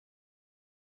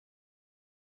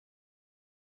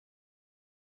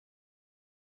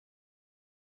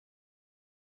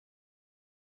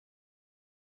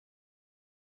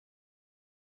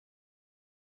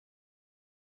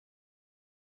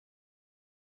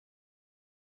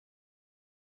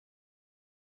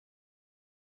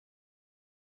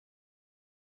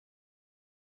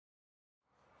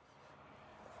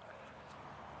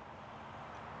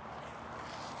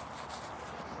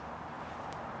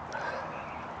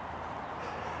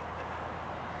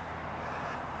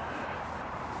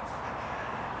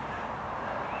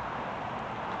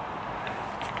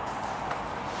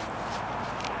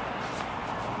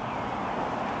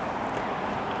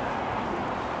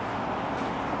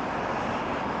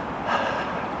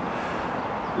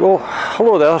Well,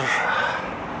 hello there.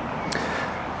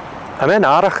 I'm in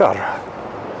Arrochar,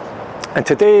 and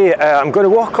today I'm going to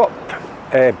walk up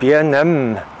Beinn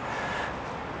Ime,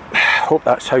 hope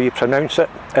that's how you pronounce it,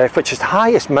 which is the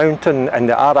highest mountain in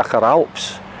the Arrochar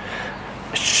Alps.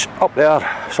 It's up there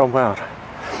somewhere.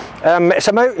 It's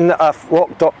a mountain that I've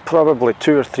walked up probably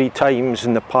 2 or 3 times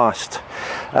in the past.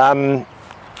 I'm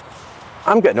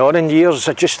getting on in years.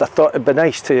 I thought it'd be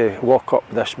nice to walk up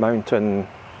this mountain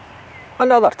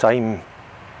another time.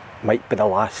 Might be the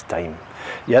last time.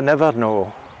 You never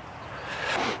know.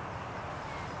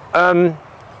 In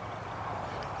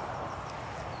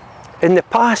the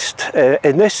past,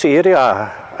 in this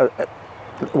area,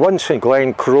 once in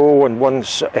Glen Crow and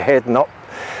once heading up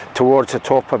towards the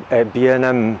top of Beinn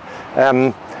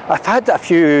Ime, I've had a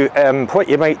few what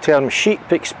you might term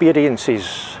sheep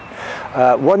experiences,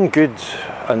 one good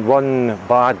and one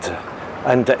bad,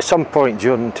 and at some point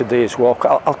during today's walk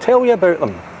I'll tell you about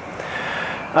them.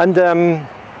 And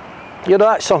you know,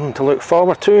 that's something to look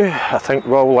forward to. I think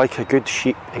we all like a good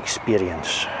sheep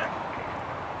experience.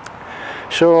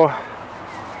 So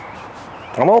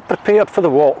I'm all prepared for the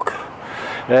walk.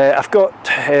 I've got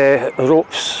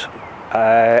ropes,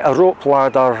 a rope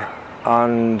ladder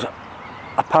and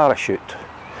a parachute.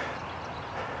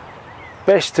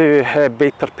 Best to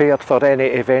be prepared for any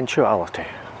eventuality.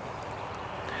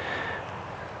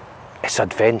 It's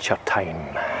adventure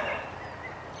time.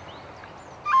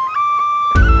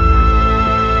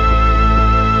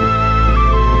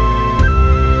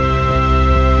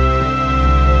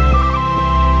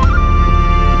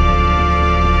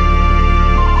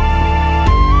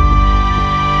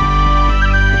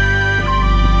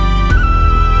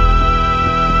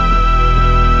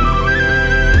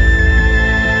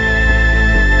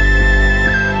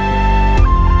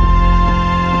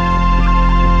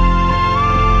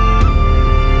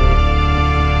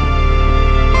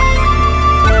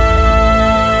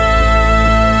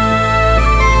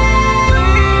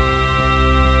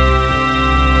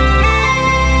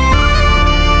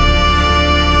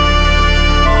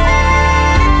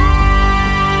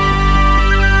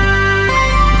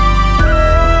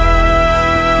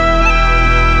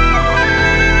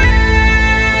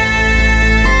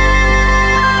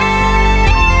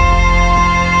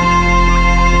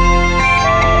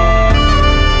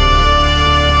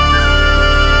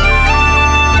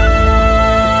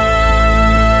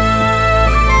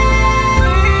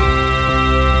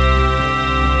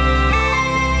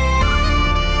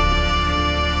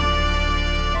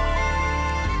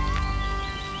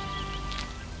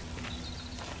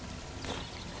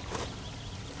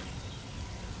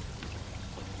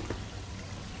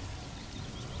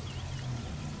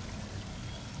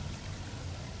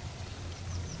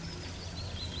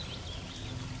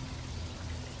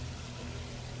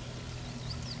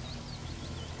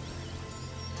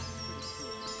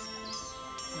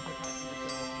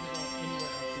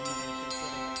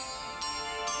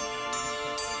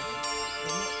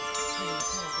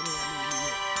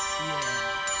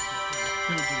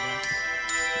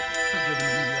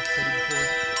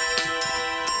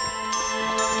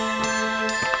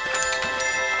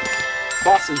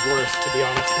 Boston's worse, to be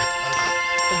honest.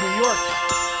 Because New York,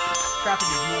 traffic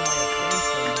is more like a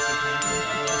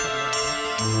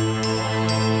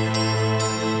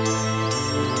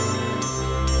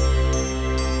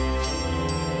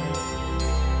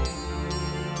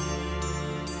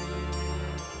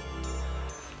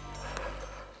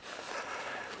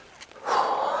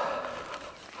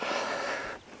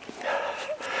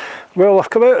Well, I've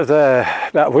come out of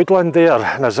that woodland there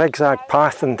in a zigzag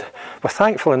path, and we're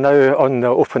thankfully now on the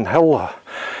open hill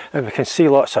and we can see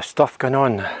lots of stuff going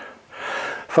on.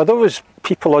 For those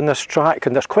people on this track,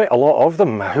 and there's quite a lot of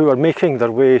them, who are making their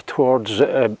way towards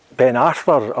Ben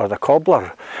Arthur or the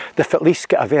Cobbler, they've at least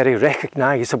got a very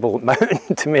recognisable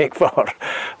mountain to make for.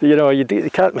 You know, you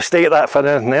can't mistake that for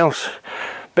anything else.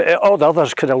 But all the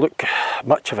others kind of look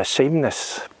much of a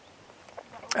sameness.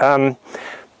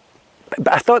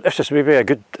 But I thought this was maybe a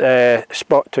good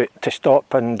spot to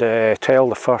stop and tell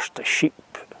the first sheep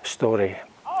story.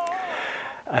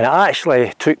 And it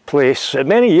actually took place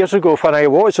many years ago when I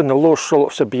was in the lower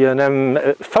slopes of Beinn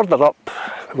Ime, further up,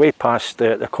 way past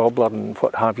the Cobbler and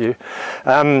what have you.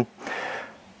 And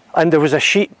there was a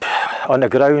sheep on the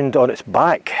ground on its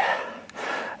back,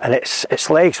 and its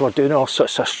legs were doing all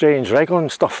sorts of strange wriggling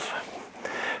stuff.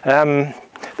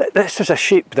 This was a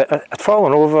sheep that had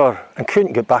fallen over and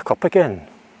couldn't get back up again.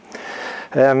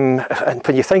 And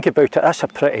when you think about it, that's a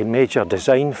pretty major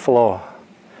design flaw.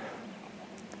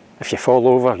 If you fall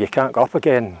over, you can't get up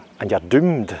again and you're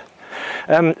doomed.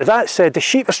 That said, the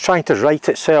sheep was trying to right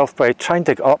itself by trying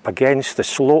to get up against the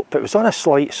slope. It was on a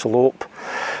slight slope.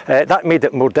 That made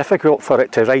it more difficult for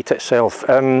it to right itself.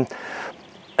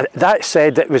 That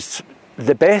said, it was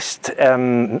the best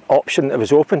option that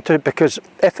was open to it, because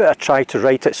if it had tried to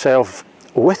right itself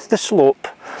with the slope,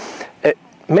 it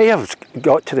may have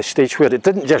got to the stage where it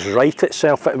didn't just right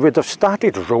itself, it would have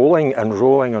started rolling and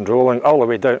rolling and rolling all the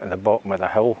way down to the bottom of the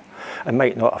hill and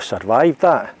might not have survived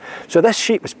that. So this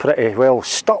sheep was pretty well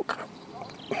stuck.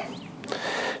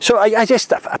 So I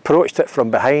just approached it from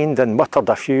behind and muttered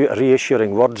a few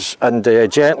reassuring words and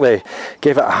gently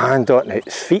gave it a hand on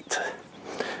its feet,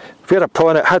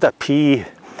 whereupon it had a pee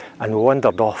and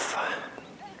wandered off.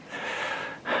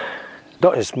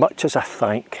 Not as much as a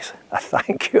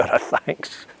thank you or a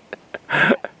thanks.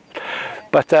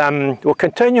 But we'll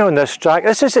continue on this track.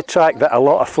 This is a track that a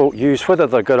lot of folk use, whether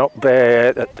they're going up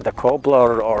the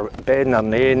Cobbler or Beinn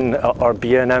Narnain or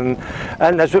Beinn Ime.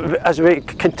 And as we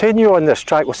continue on this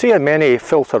track, we'll see how many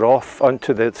filter off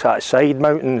onto the side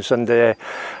mountains and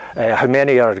how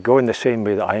many are going the same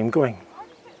way that I'm going.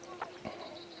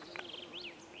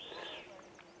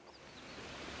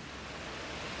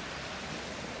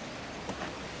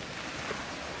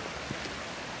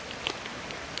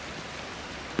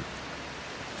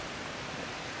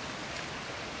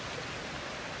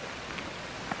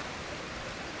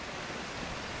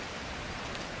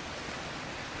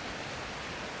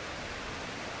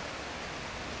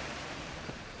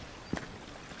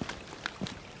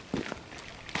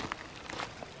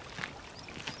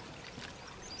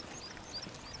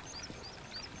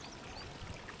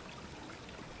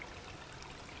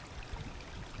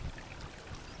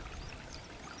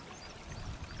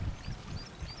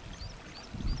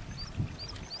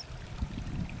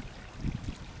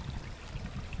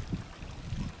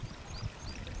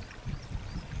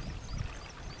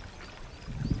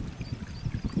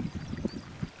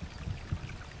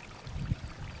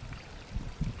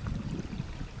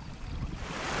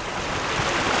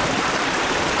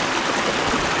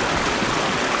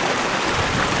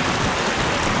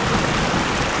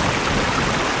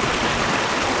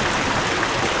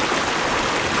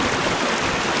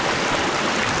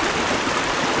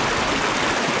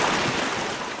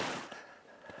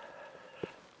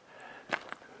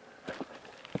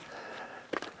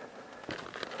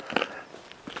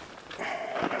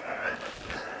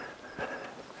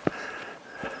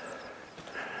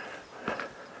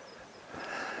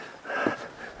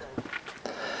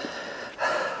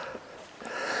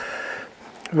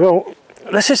 Well,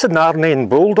 this is the Narnain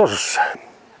Boulders.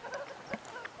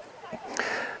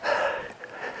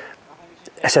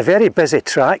 It's a very busy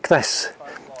track, this,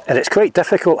 and it's quite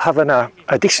difficult having a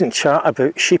decent chat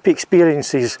about sheep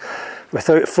experiences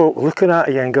without folk looking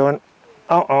at you and going,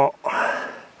 uh-oh.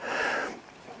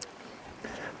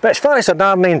 But as far as the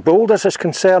Narnain Boulders is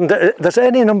concerned, there's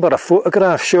any number of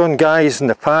photographs showing guys in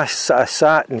the past that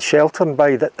sat and sheltering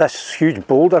by this huge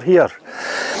boulder here.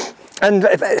 And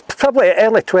probably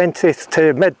early 20th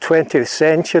to mid 20th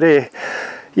century,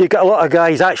 you get a lot of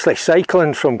guys actually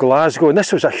cycling from Glasgow, and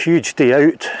this was a huge day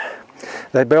out.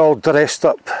 They'd be all dressed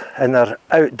up in their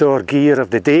outdoor gear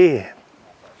of the day.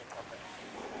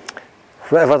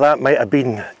 Whatever that might have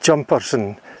been, jumpers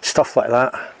and stuff like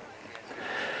that.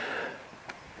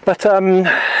 But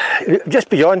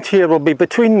just beyond here will be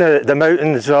between the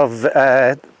mountains of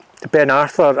Ben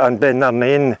Arthur and Beinn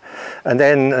Narnain, and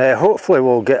then hopefully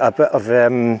we'll get a bit of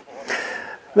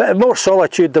more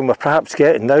solitude than we're perhaps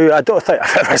getting now. I don't think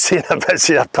I've ever seen a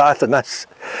busier path than this,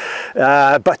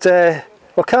 but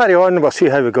we'll carry on and we'll see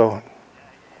how we go.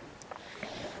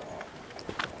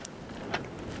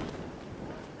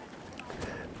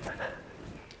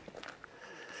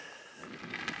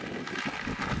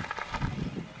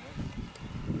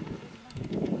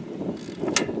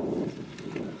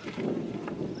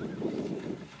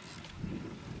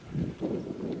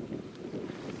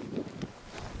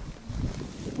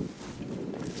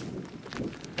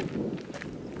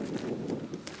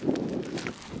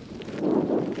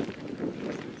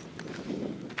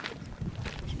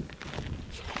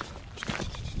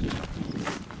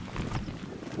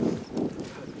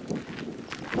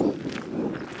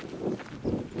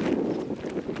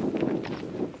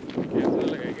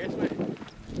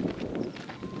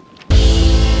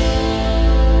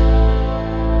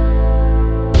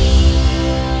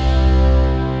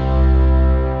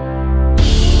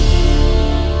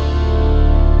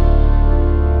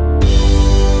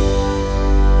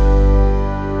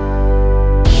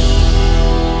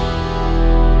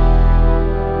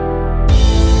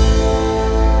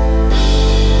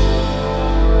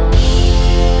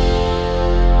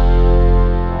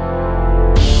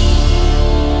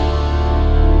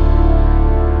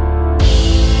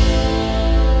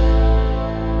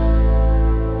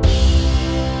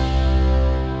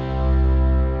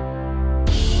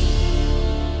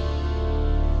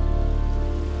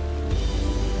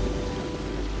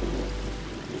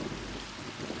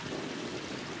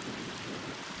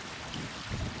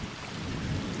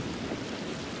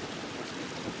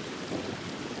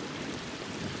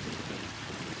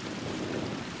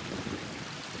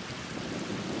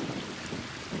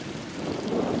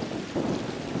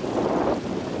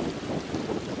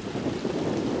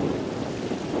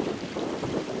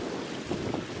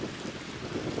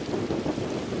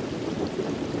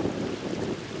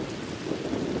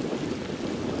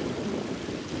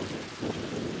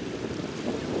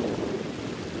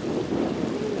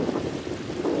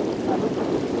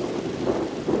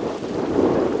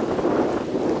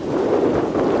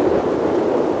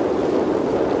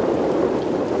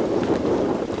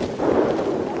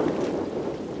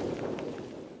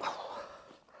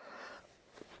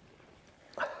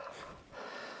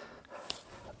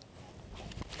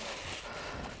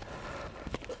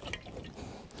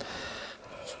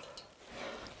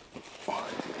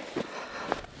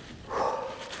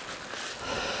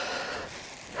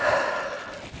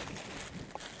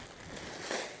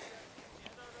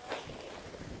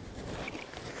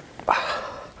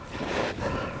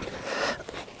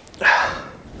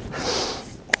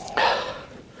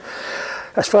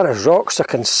 as far as rocks are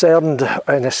concerned,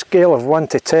 on a scale of 1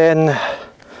 to 10,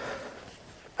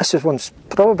 this is one's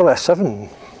probably a 7.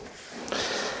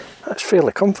 That's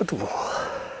fairly comfortable.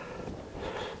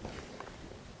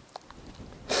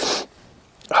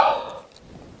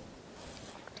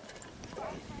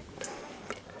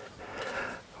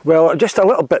 Well, just a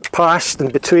little bit past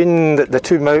and between the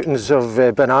two mountains of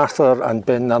Beinn Arthur and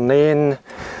Beinn Narnain,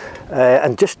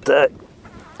 and just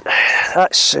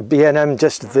that's Beinn Ime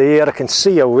just there. I can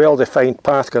see a well-defined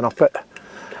path going up it.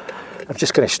 I'm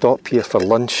just going to stop here for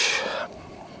lunch.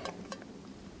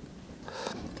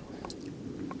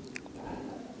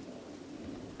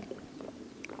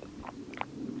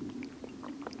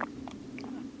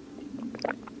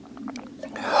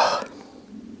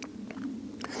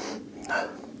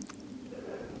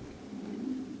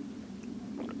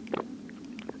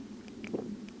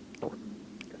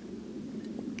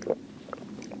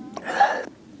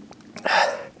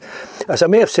 As I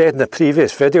may have said in the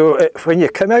previous video, when you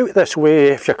come out this way,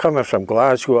 if you're coming from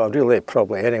Glasgow, or really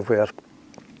probably anywhere,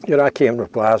 I came from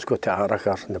Glasgow to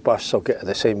Arrochar and the bus, I'll get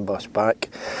the same bus back.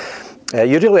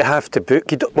 You really have to book,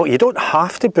 you don't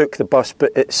have to book the bus,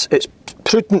 but it's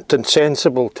prudent and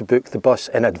sensible to book the bus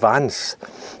in advance,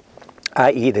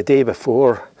 i.e. the day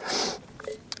before,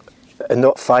 and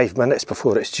not 5 minutes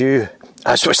before it's due,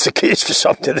 as was the case for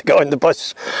somebody that got on the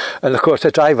bus. And of course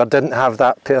the driver didn't have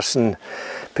that person's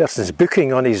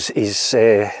booking on his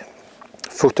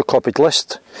photocopied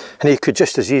list, and he could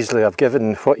just as easily have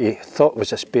given what he thought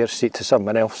was a spare seat to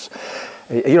someone else.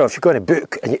 If you're going to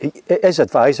book, and it is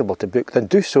advisable to book, then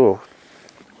do so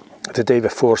the day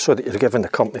before so that you're giving the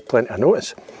company plenty of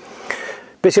notice.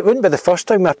 But it wouldn't be the first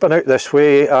time I've been out this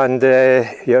way and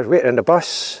you're waiting on the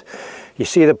bus, you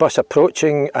see the bus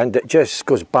approaching and it just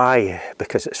goes by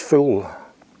because it's full.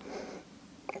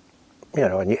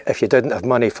 And if you didn't have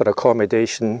money for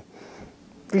accommodation,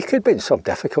 you could be in some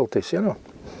difficulties,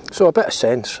 So a bit of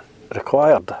sense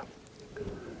required.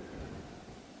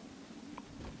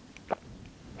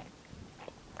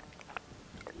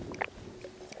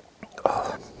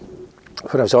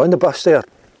 When I was on the bus there,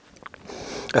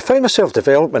 I found myself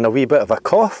developing a wee bit of a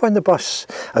cough on the bus.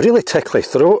 A really tickly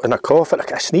throat and a cough, and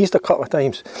I sneezed a couple of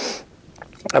times.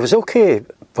 I was okay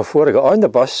before I got on the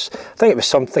bus. I think it was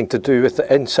something to do with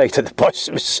the inside of the bus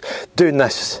that was doing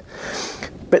this.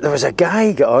 But there was a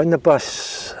guy got on the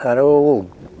bus, an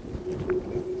old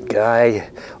guy,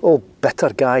 old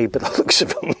bitter guy by the looks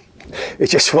of him. He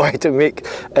just wanted to make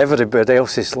everybody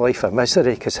else's life a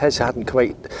misery because his hadn't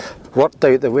quite worked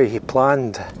out the way he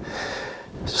planned.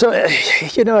 So,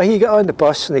 he got on the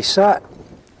bus and he sat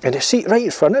in a seat right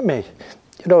in front of me.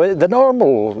 The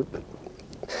normal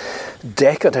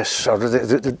decorous, or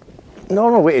the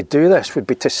normal way to do this would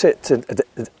be to sit in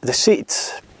the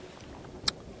seat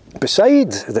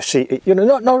beside the seat,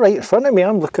 not right in front of me.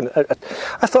 I'm looking at,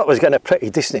 I thought I was getting a pretty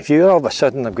decent view. All of a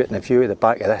sudden I'm getting a view of the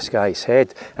back of this guy's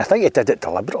head. I think he did it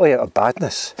deliberately out of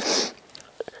badness.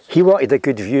 He wanted a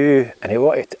good view and he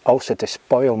wanted also to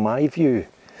spoil my view.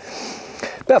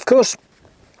 But of course,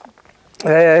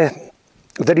 the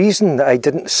reason that I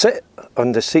didn't sit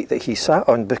on the seat that he sat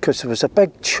on, because there was a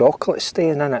big chocolate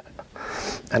stain in it,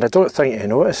 and I don't think he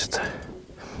noticed.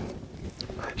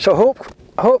 So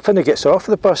I hope when he gets off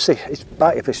the bus, his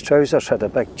back of his trousers had a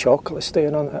big chocolate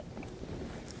stain on it.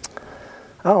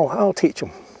 I'll teach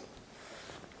him.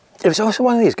 It was also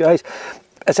one of these guys,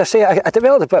 as I say, I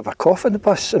developed a bit of a cough on the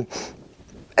bus, and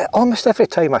almost every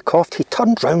time I coughed, he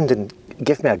turned round and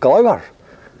gave me a glower.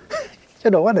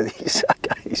 One of these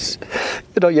guys.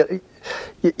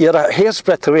 You're a hair's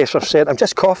breadth away from saying, "I'm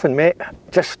just coughing, mate.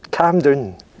 Just calm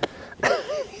down."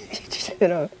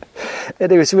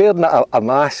 And he was wearing a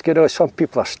mask. Some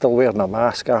people are still wearing a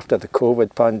mask after the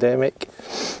COVID pandemic.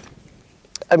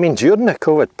 I mean, during the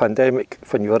COVID pandemic,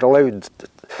 when you were allowed to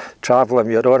travel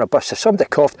and you were on a bus, if somebody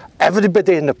coughed,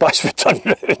 everybody in the bus would turn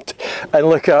around and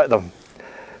look at them.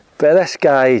 But this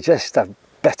guy, just a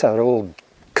bitter old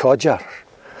codger.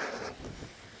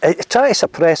 Trying to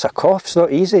suppress a cough's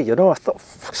not easy, I thought,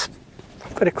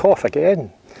 I'm going to cough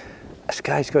again. This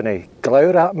guy's going to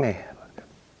glower at me.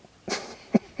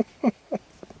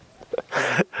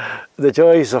 The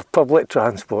joys of public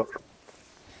transport.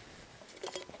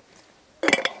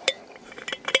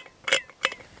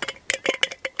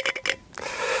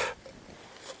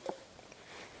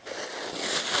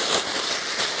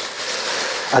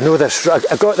 I know this,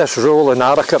 I got this role in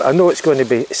Arrochar. I know it's going to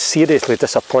be seriously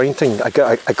disappointing. I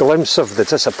got a glimpse of the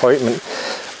disappointment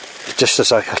just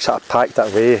as I sort of packed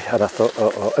that away, and I thought,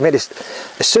 oh. I mean, as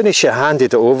soon as she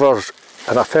handed it over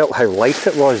and I felt how light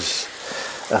it was,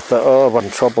 I thought, oh, we're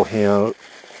in trouble here.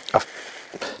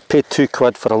 paid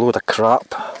 £2 for a load of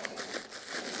crap.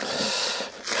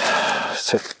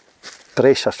 So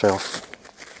brace yourself.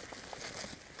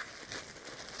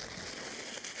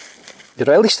 You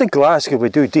know, at least in Glasgow we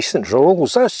do decent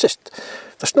rolls. That's just,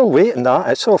 there's no weight in that.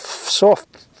 It's all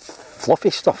soft,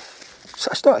 fluffy stuff. So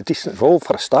it's not a decent roll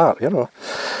for a start, you know.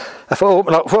 If I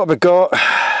open up what we've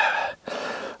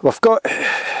got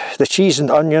the cheese and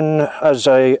onion as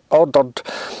I ordered.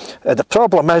 The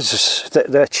problem is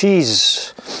that the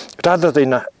cheese, rather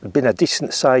than being a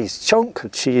decent sized chunk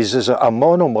of cheese, is a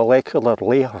monomolecular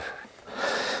layer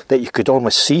that you could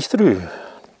almost see through.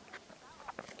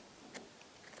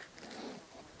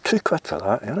 £2 for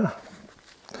that, you know.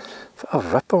 What a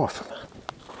rip-off.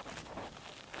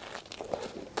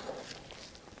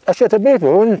 I should have made my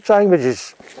own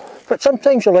sandwiches, but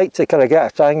sometimes you like to kind of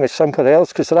get a sandwich somewhere else,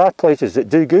 because there are places that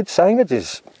do good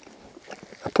sandwiches.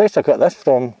 The place I got this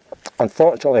from,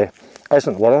 unfortunately,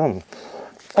 isn't one of them.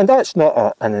 And that's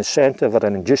not an incentive or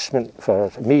an inducement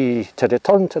for me to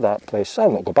return to that place.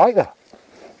 I'll not go back there.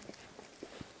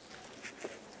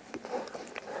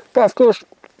 But of course,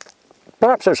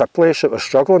 perhaps it was a place that was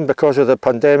struggling because of the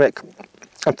pandemic.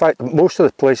 In fact, most of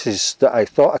the places that I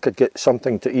thought I could get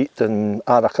something to eat in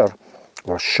Arrochar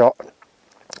were shut.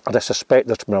 And I suspect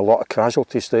there's been a lot of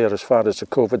casualties there as far as the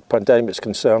COVID pandemic is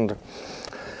concerned.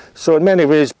 So in many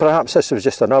ways, perhaps this was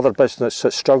just another business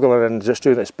that's struggling and just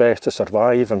doing its best to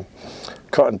survive and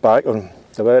cutting back on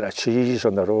the amount of cheese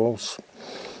on the rolls.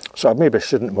 So I maybe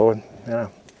shouldn't moan, yeah.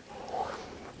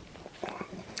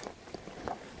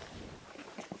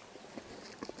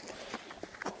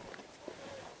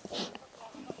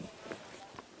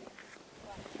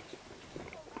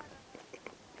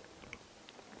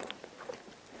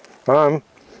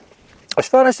 As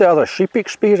far as the other sheep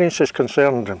experience is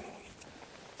concerned,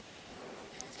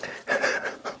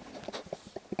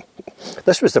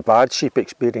 this was the bad sheep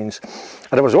experience.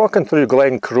 And I was walking through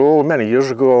Glen Crow many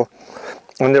years ago,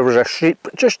 and there was a sheep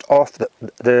just off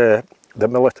the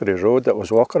military road that I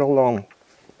was walking along,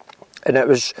 and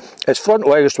its front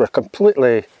legs were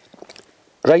completely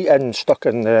right in, stuck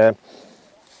in the,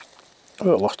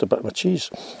 oh, I lost a bit of my cheese,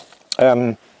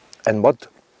 in mud.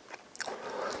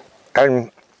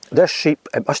 And this sheep,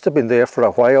 it must have been there for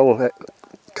a while. It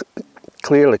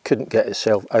clearly couldn't get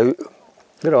itself out.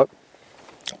 You know,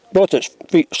 both its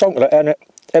feet sunk right in it.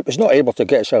 It was not able to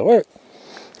get itself out.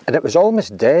 And it was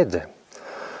almost dead.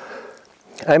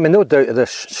 I mean, no doubt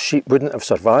this sheep wouldn't have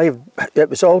survived. It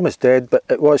was almost dead, but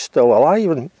it was still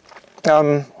alive.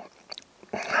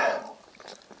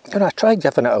 And I tried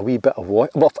giving it a wee bit of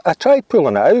water. Well, I tried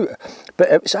pulling it out,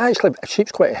 but it was actually, a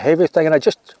sheep's quite a heavy thing, and I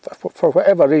just, for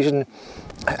whatever reason,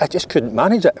 I just couldn't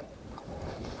manage it.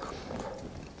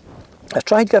 I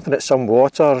tried giving it some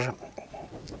water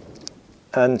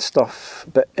and stuff,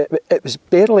 but it was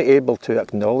barely able to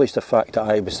acknowledge the fact that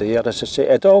I was there. As I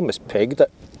say, I'd almost pegged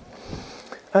it.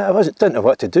 I didn't know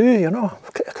what to do, you know.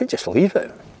 I couldn't just leave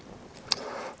it.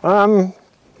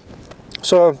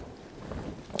 So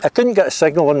I couldn't get a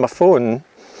signal on my phone,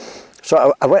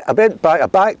 so I went back, I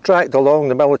backtracked along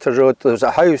the military road. There was a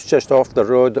house just off the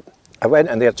road. I went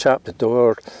in there, tapped the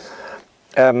door.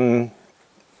 I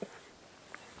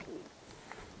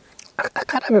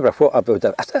can't remember what I would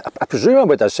have, I presume I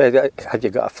would have said, had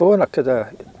you got a phone, I could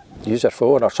have used her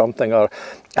phone or something, or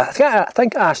I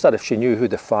think I asked her if she knew who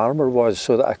the farmer was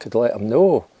so that I could let him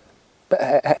know. But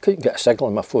I couldn't get a signal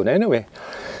on my phone anyway.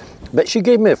 But she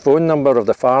gave me the phone number of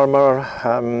the farmer.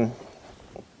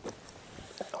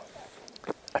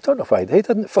 I don't know why they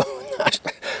didn't phone.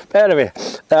 But anyway,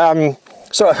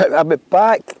 so I went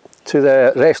back to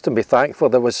the rest and be thankful.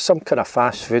 There was some kind of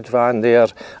fast food van there,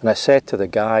 and I said to the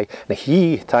guy, and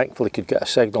he thankfully could get a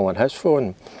signal on his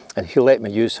phone, and he let me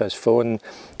use his phone.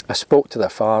 I spoke to the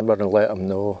farmer and let him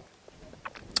know,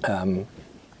 you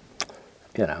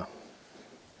know.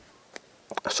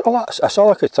 That's all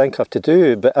I could think of to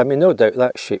do, but I mean, no doubt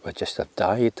that sheep would just have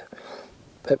died.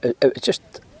 It was just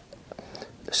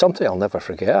something I'll never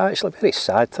forget, actually. A very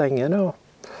sad thing, you know,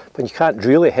 when you can't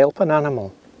really help an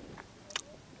animal.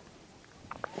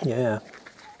 Yeah.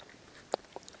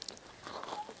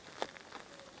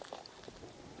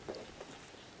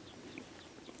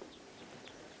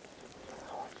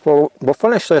 Well, we'll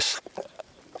finish this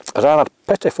rather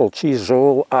pitiful cheese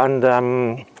roll, and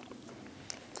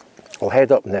we'll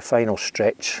head up in the final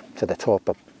stretch to the top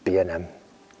of Beinn Ime.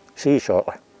 See you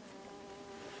shortly.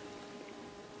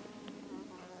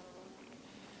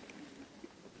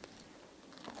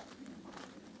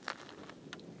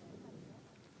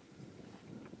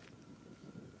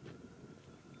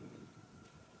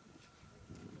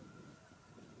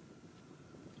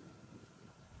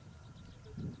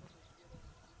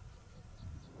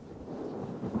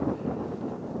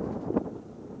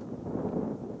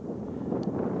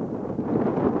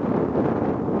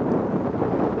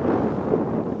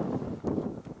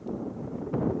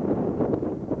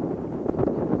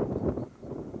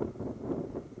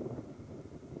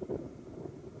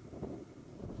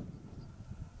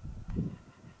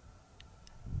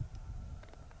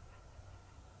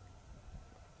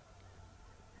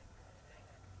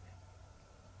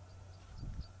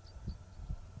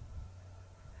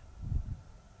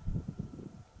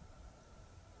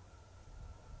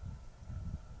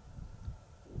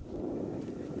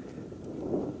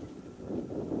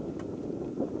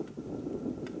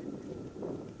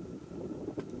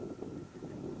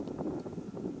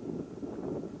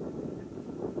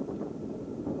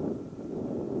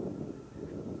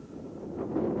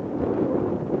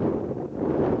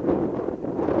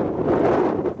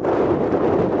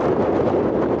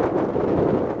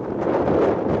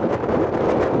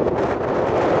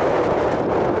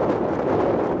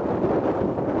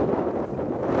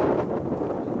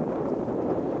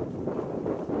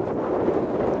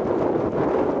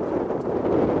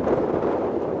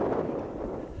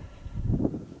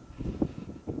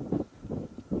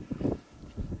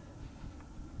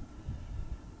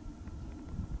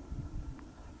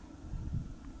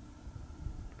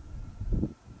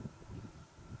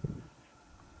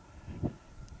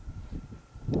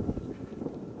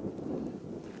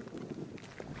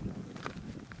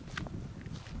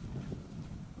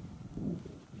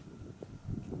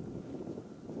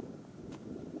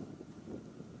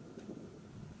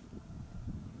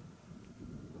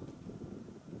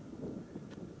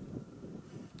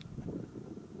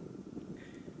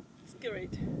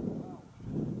 Great.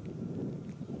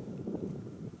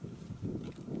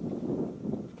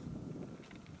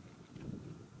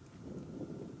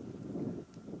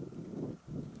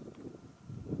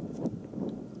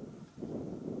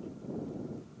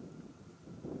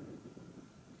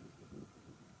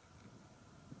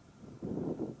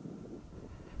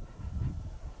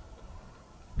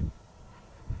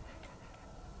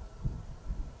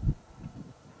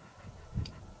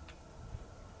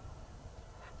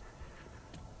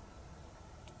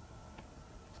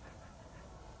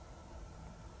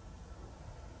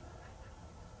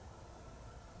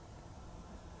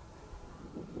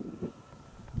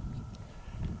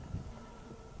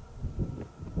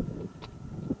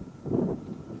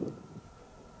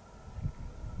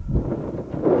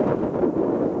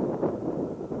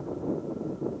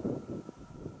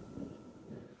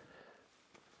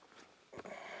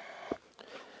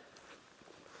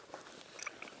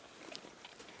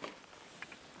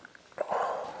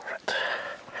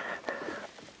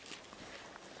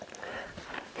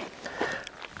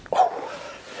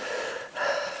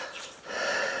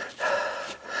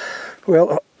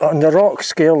 Well, on the rock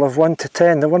scale of 1 to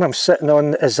 10, the one I'm sitting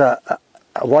on is a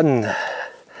 1.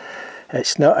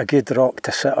 It's not a good rock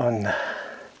to sit on.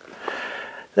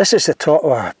 This is the top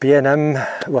of Beinn Ime.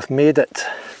 We've made it.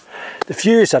 The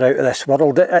views are out of this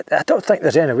world. I don't think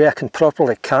there's any way I can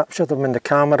properly capture them in the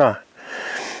camera.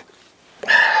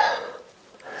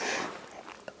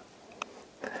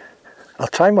 I'll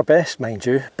try my best, mind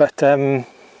you, but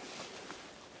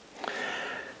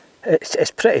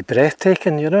it's pretty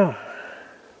breathtaking, you know.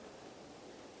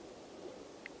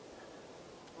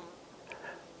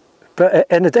 But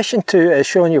in addition to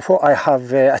showing you what I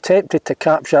have attempted to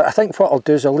capture, I think what I'll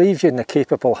do is I'll leave you in the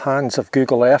capable hands of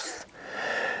Google Earth.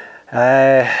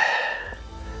 I'm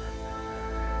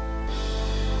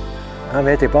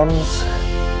Eddie Burns.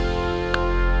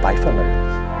 Bye for now.